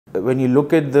when you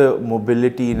look at the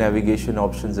mobility navigation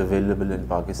options available in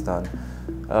Pakistan,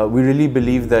 we really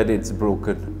believe that it's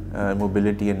broken.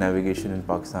 Mobility and navigation in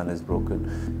Pakistan is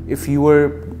broken. If you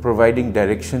were providing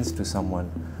directions to someone,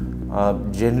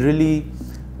 generally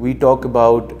we talk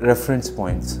about reference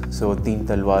points. So Teen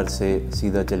Talwar se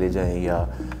seedha chale jaएं या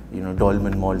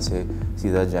Dolmen Mall se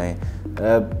seedha jaएं.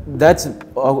 That's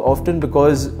often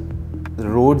because the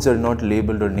roads are not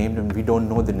labeled or named and we don't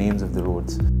know the names of the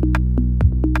roads.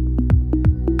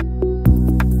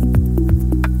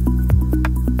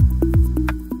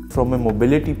 From a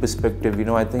mobility perspective,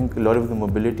 I think a lot of the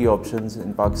mobility options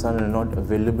in Pakistan are not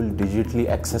available digitally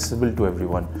accessible to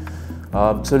everyone.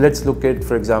 So let's look at,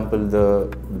 for example,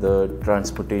 the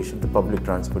transportation, the public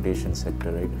transportation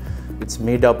sector, right? It's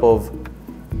made up of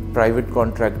private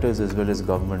contractors as well as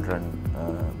government-run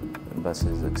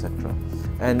buses, etc.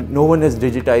 And no one has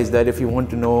digitized that. If you want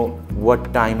to know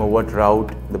what time or what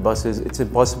route the bus is, it's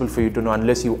impossible for you to know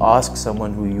unless you ask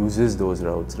someone who uses those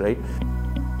routes, right?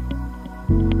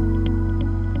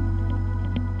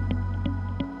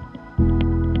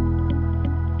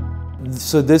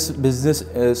 So this business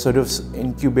sort of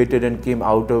incubated and came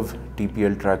out of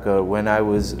TPL Tracker when I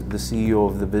was the CEO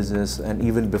of the business, and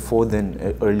even before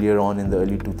then, earlier on in the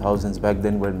early 2000s, back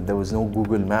then when there was no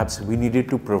Google Maps, we needed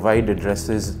to provide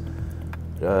addresses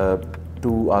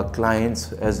to our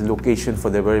clients as location for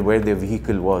where their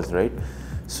vehicle was, right?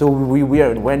 So we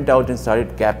went out and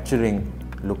started capturing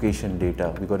location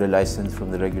data. We got a license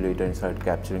from the regulator and started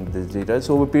capturing this data.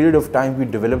 So over a period of time, we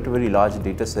developed a very large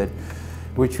data set,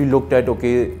 which we looked at,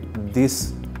 okay,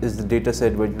 this is the data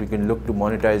set which we can look to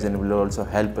monetize and will also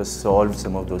help us solve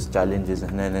some of those challenges,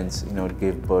 and then hence, it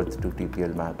gave birth to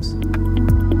TPL Maps.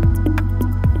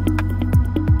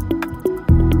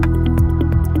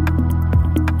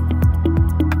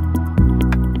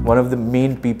 One of the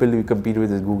main people we compete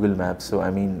with is Google Maps. So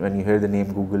when you hear the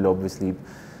name Google, obviously,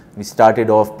 we started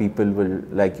off, people were,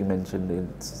 like you mentioned,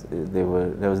 there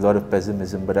was a lot of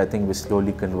pessimism, but I think we're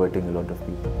slowly converting a lot of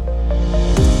people.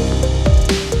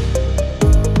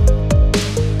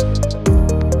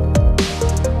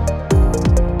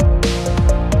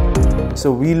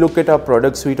 So we look at our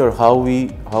product suite, or how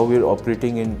we're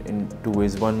operating in two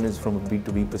ways. One is from a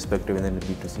B2B perspective and then a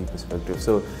B2C perspective.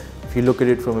 So if you look at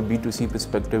it from a B2C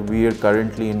perspective, we are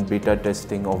currently in beta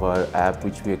testing of our app,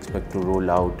 which we expect to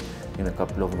roll out in a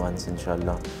couple of months,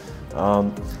 inshallah.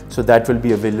 So that will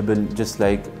be available just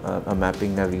like a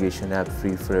mapping navigation app,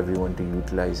 free for everyone to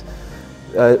utilize.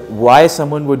 Why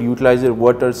someone would utilize it?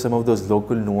 What are some of those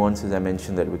local nuances I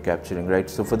mentioned that we're capturing, right?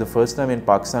 So for the first time in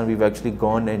Pakistan, we've actually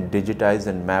gone and digitized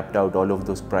and mapped out all of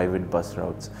those private bus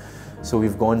routes. So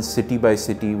we've gone city by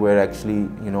city, where actually,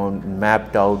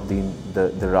 mapped out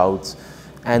the routes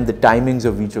and the timings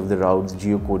of each of the routes,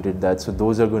 geocoded that. So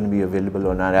those are going to be available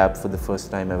on our app for the first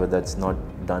time ever. That's not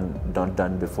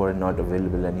done before and not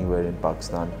available anywhere in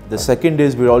Pakistan. The second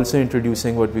is we're also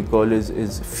introducing what we call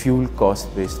is fuel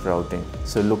cost based routing.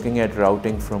 So looking at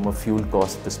routing from a fuel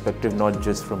cost perspective, not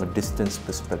just from a distance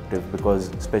perspective, because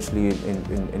especially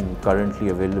in currently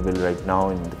available right now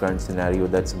in the current scenario,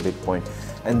 that's a big point.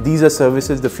 And these are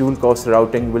services, the fuel cost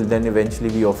routing will then eventually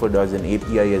be offered as an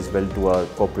API as well to our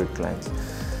corporate clients.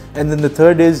 And then the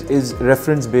third is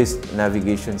reference-based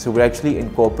navigation. So we're actually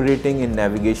incorporating in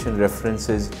navigation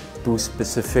references to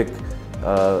specific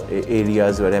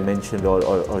areas where I mentioned,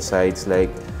 or sites like,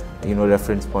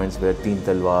 reference points where Teen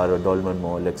Talwar or Dolmen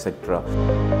Mall, etc.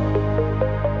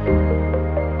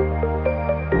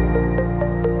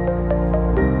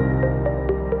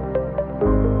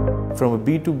 From a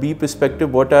B2B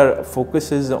perspective, what our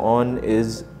focus is on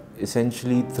is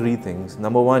essentially three things.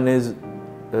 Number one is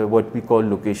what we call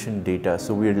location data.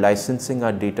 So we're licensing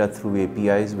our data through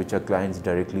APIs, which our clients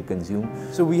directly consume.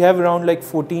 So we have around like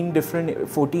 14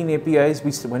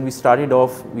 APIs. When we started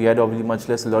off, we had obviously much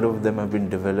less. A lot of them have been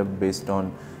developed based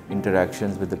on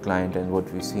interactions with the client and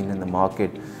what we've seen in the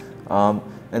market. And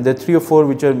there are 3 or 4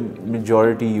 which are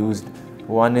majority used.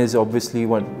 One is obviously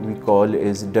what we call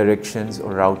is directions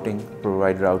or routing,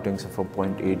 provide routing from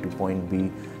point A to point B,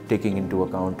 taking into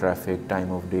account traffic,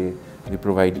 time of day. We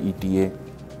provide ETA.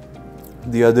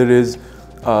 The other is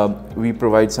we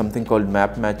provide something called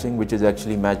map matching, which is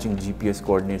actually matching GPS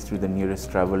coordinates to the nearest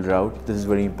travel route. This is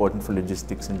very important for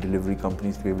logistics and delivery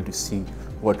companies to be able to see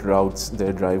what routes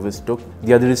their drivers took.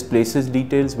 The other is places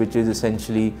details, which is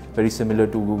essentially very similar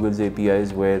to Google's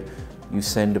APIs, where you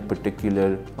send a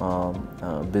particular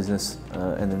business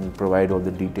and then you provide all the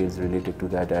details related to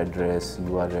that address,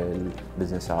 URL,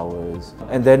 business hours.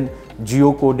 And then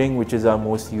geocoding, which is our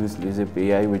most used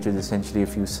API, which is essentially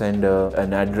if you send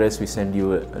an address, we send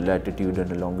you a latitude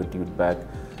and a longitude back.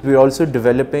 We're also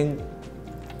developing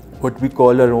what we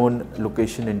call our own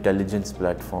location intelligence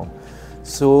platform.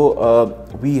 So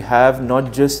we have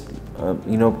not just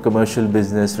commercial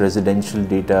business, residential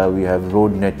data, we have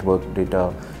road network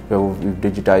data. We've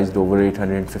digitized over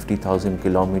 850,000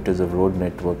 kilometers of road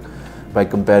network. By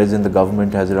comparison, the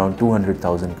government has around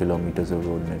 200,000 kilometers of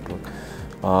road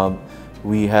network.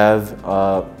 We have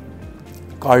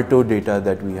Carto data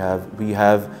that we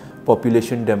have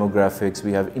population demographics,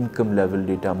 we have income level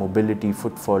data, mobility,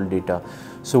 footfall data.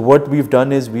 So what we've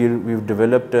done is we've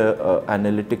developed an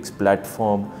analytics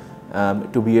platform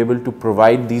to be able to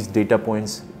provide these data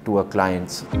points to our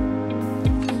clients.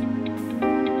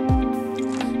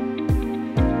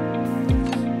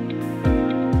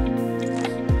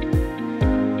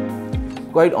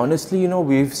 Quite honestly,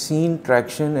 we've seen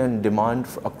traction and demand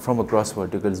from across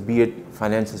verticals, be it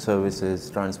financial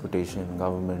services, transportation,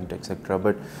 government, etc.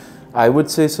 But I would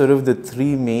say sort of the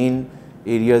three main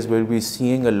areas where we're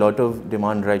seeing a lot of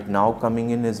demand right now coming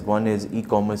in is one is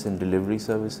e-commerce and delivery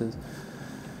services.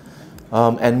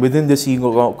 And within this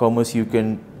e-commerce,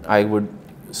 I would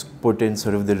put in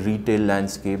sort of the retail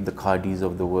landscape, the Khadis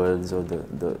of the world or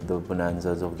the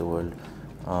Bonanzas of the world.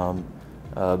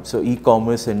 So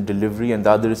e-commerce and delivery, and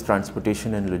the other is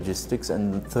transportation and logistics,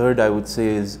 and the third I would say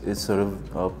is sort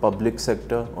of public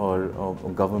sector or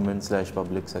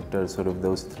government/public sector, sort of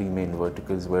those three main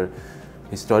verticals where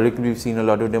historically we've seen a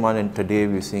lot of demand, and today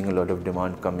we're seeing a lot of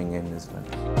demand coming in as well.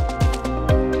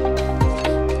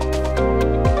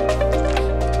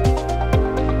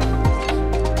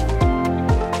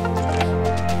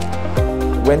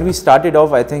 When we started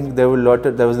off, I think there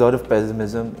was a lot of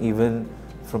pessimism, even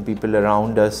from people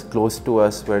around us, close to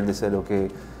us, where they said, okay,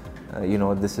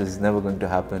 this is never going to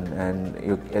happen.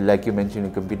 And like you mentioned,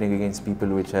 you're competing against people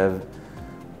which have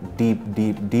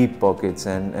deep pockets,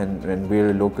 and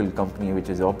we're a local company which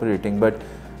is operating. But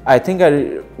I think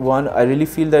I really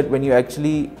feel that when you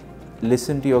actually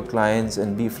listen to your clients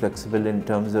and be flexible in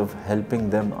terms of helping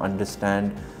them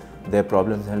understand their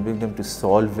problems, helping them to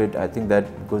solve it, I think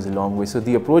that goes a long way. So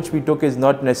the approach we took is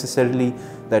not necessarily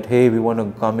that, hey, we want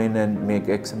to come in and make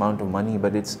X amount of money,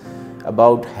 but it's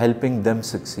about helping them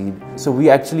succeed. So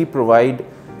we actually provide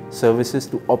services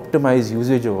to optimize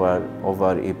usage of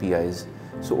our APIs.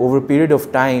 So over a period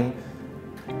of time,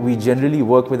 we generally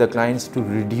work with our clients to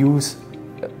reduce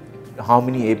how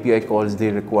many API calls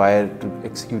they require to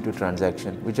execute a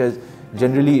transaction, which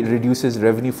generally reduces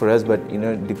revenue for us, but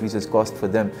decreases cost for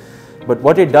them. But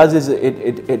what it does is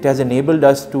it has enabled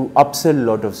us to upsell a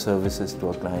lot of services to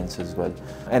our clients as well.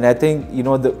 And I think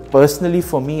personally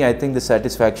for me, I think the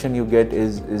satisfaction you get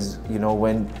is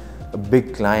when a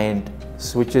big client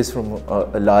switches from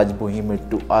a large behemoth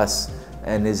to us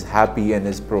and is happy and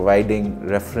is providing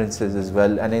references as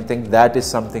well. And I think that is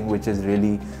something which is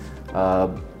really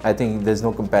I think there's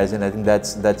no comparison. I think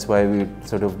that's why we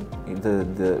sort of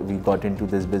we got into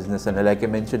this business. And like I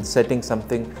mentioned,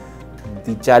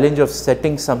 the challenge of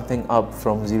setting something up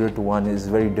from 0 to 1 is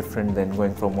very different than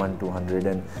going from 1 to 100,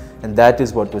 and that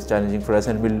is what was challenging for us.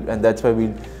 And that's why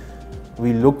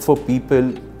we look for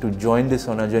people to join this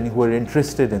on our journey who are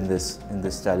interested in this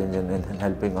challenge and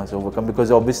helping us overcome.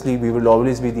 Because obviously we will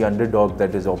always be the underdog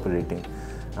that is operating,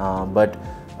 but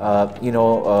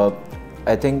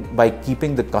I think by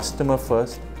keeping the customer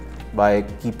first, by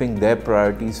keeping their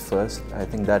priorities first, I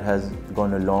think that has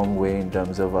gone a long way in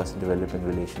terms of us developing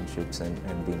relationships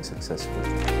and being successful.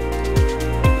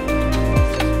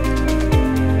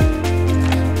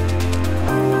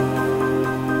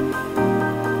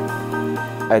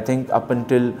 I think up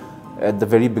until at the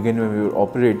very beginning when we were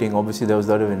operating, obviously there was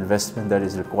a lot of investment that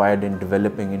is required in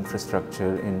developing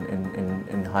infrastructure,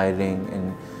 in hiring,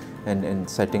 and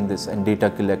setting this and data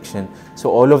collection. So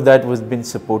all of that was been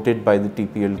supported by the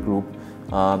TPL group,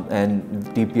 and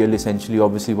TPL essentially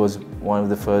obviously was one of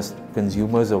the first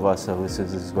consumers of our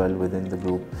services as well within the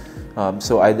group.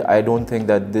 So I don't think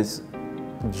that this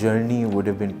journey would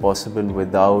have been possible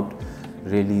without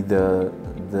really the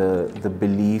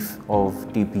belief of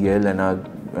TPL and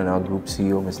our group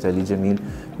CEO, Mr. Ali Jamil,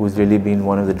 who's really been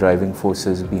one of the driving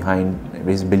forces behind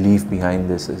his belief behind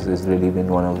this, has really been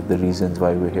one of the reasons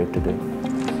why we're here today.